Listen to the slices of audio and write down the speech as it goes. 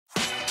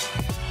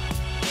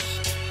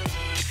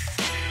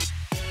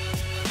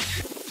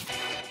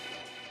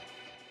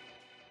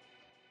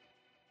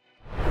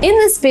In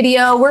this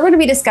video, we're going to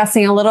be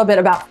discussing a little bit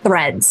about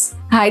threads.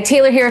 Hi,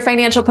 Taylor here at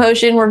Financial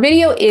Potion, where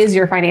video is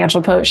your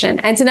financial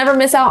potion. And to never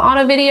miss out on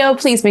a video,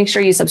 please make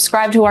sure you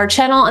subscribe to our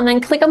channel and then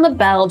click on the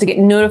bell to get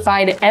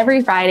notified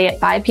every Friday at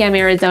 5 p.m.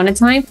 Arizona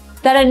time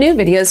that a new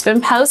video has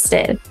been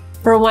posted.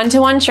 For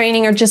one-to-one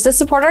training or just to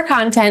support our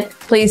content,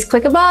 please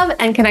click above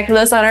and connect with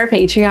us on our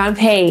Patreon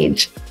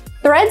page.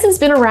 Threads has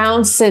been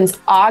around since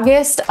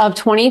August of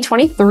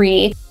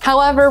 2023.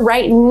 However,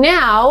 right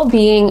now,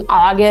 being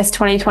August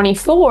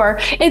 2024,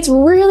 it's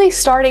really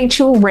starting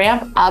to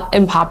ramp up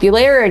in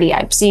popularity.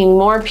 I've seen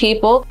more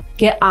people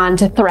get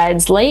onto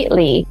Threads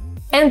lately.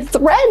 And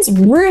Threads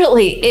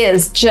really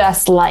is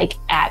just like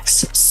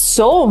X,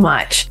 so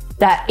much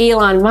that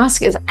Elon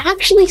Musk is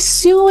actually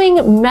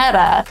suing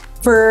Meta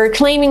for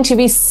claiming to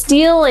be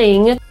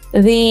stealing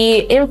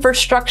the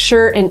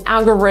infrastructure and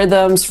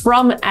algorithms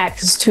from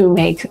X to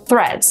make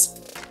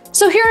Threads.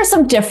 So here are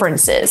some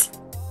differences.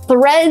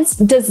 Threads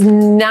does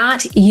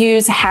not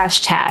use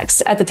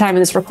hashtags at the time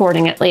of this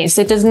recording, at least.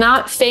 It does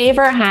not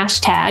favor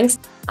hashtags.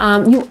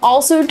 You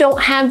also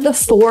don't have the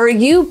For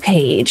You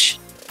page.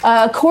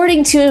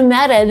 According to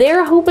Meta,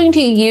 they're hoping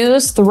to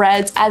use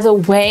Threads as a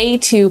way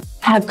to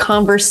have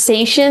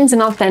conversations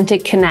and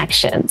authentic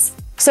connections.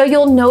 So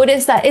you'll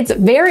notice that it's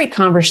very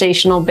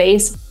conversational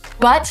based,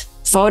 but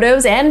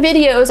photos and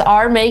videos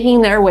are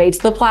making their way to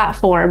the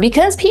platform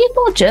because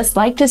people just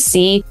like to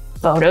see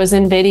photos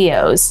and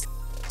videos.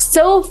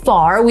 So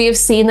far, we have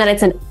seen that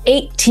it's an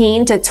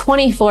 18 to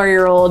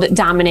 24-year-old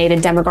dominated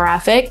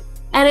demographic.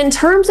 And in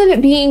terms of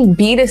it being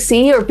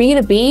B2C or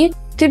B2B,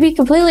 to be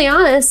completely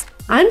honest,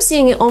 I'm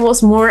seeing it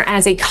almost more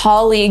as a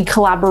colleague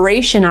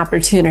collaboration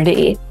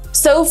opportunity.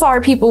 So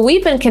far, people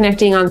we've been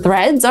connecting on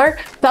Threads are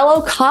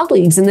fellow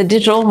colleagues in the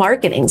digital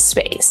marketing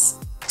space.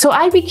 So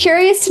I'd be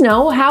curious to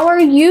know, how are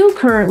you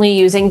currently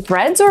using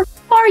Threads, or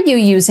are you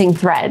using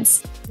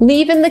Threads?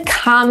 Leave in the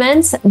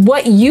comments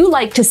what you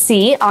like to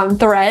see on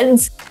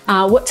Threads,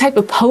 what type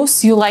of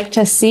posts you like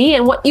to see,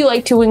 and what you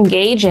like to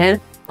engage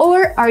in,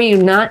 or are you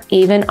not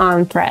even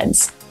on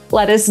Threads?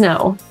 Let us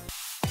know.